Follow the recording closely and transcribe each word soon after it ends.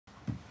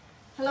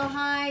Hello,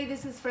 hi,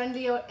 this is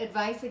Friendly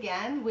Advice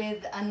again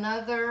with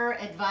another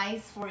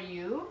advice for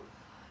you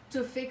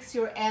to fix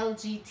your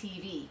LG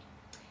TV.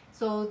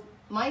 So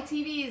my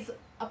TV is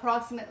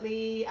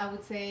approximately, I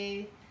would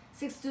say,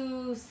 6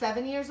 to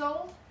 7 years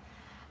old.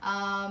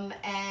 And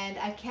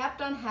I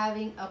kept on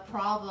having a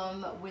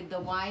problem with the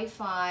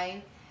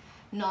Wi-Fi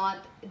not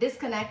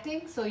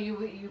disconnecting. So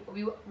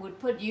we would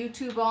put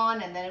YouTube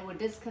on and then it would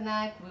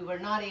disconnect. We were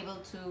not able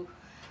to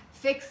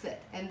fix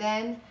it. And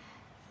then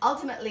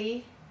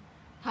ultimately,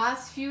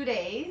 past few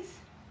days,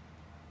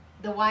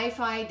 the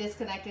Wi-Fi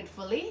disconnected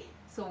fully.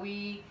 So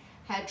we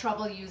had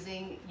trouble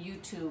using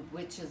YouTube,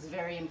 which is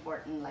very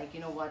important, like,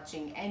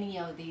 watching any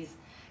of these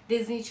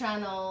Disney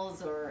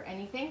channels or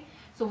anything.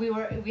 So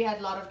we had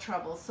a lot of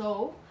trouble.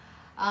 So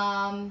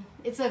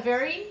it's a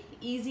very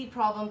easy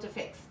problem to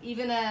fix.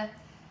 Even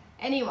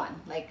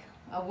anyone, like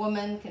a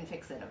woman, can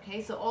fix it,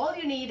 okay? So all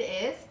you need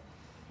is,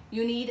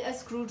 you need a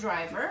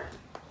screwdriver.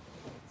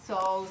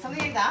 So something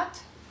like that.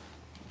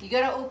 You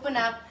gotta open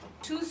up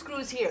 2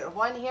 screws here,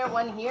 one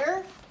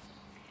here,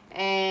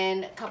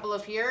 and a couple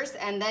of here's,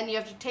 and then you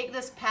have to take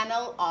this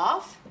panel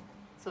off.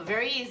 So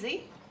very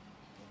easy.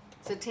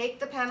 So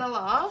take the panel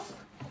off.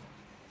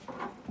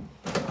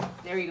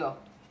 There you go.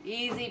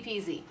 Easy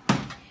peasy.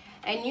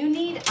 And you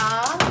need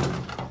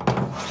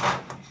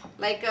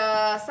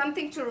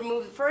something to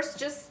remove. First,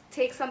 just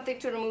take something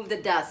to remove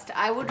the dust.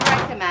 I would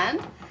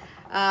recommend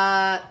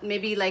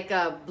maybe like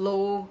a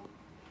blow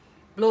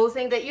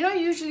thing that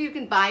usually you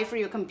can buy for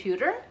your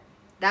computer.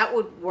 That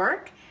would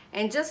work.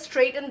 And just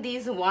straighten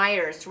these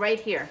wires right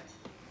here.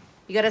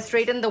 You gotta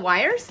straighten the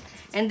wires.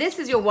 And this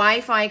is your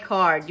Wi-Fi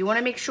card. You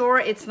wanna make sure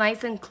it's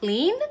nice and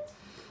clean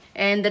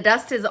and the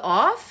dust is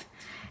off.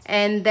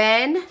 And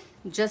then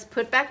just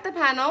put back the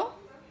panel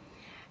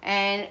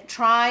and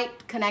try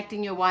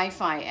connecting your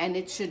Wi-Fi, and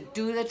it should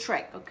do the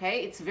trick,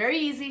 okay? It's very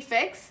easy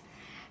fix.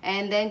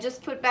 And then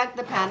just put back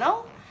the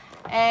panel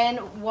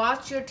and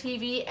watch your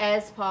TV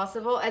as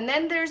possible. And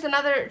then there's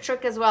another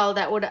trick as well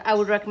that I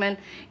would recommend.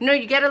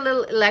 You get a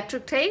little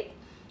electric tape,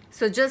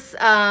 so just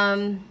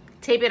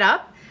tape it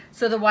up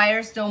so the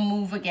wires don't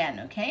move again,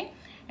 okay?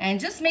 And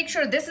just make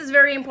sure, this is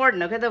very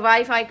important, okay? The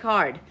Wi-Fi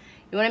card,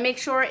 you want to make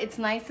sure it's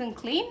nice and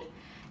clean,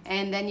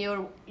 and then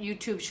your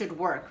YouTube should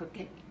work,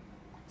 okay?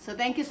 So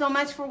thank you so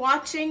much for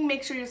watching.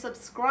 Make sure you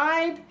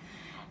subscribe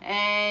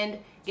and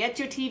get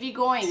your TV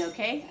going,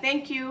 okay?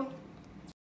 Thank you.